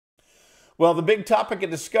Well, the big topic of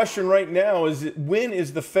discussion right now is when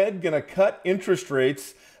is the Fed going to cut interest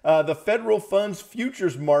rates? The federal funds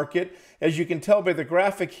futures market, as you can tell by the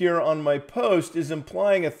graphic here on my post, is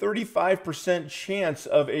implying a 35% chance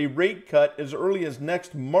of a rate cut as early as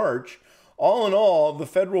next March. All in all, the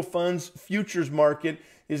federal funds futures market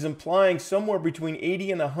is implying somewhere between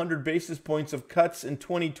 80 and 100 basis points of cuts in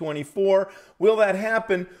 2024. Will that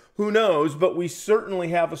happen? Who knows? But we certainly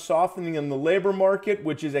have a softening in the labor market,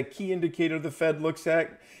 which is a key indicator the Fed looks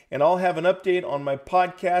at. And I'll have an update on my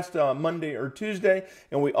podcast Monday or Tuesday.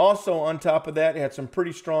 And we also, on top of that, had some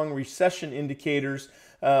pretty strong recession indicators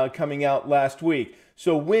coming out last week.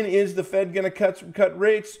 So when is the Fed going to cut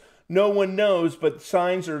rates? No one knows, but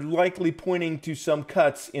signs are likely pointing to some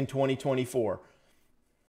cuts in 2024.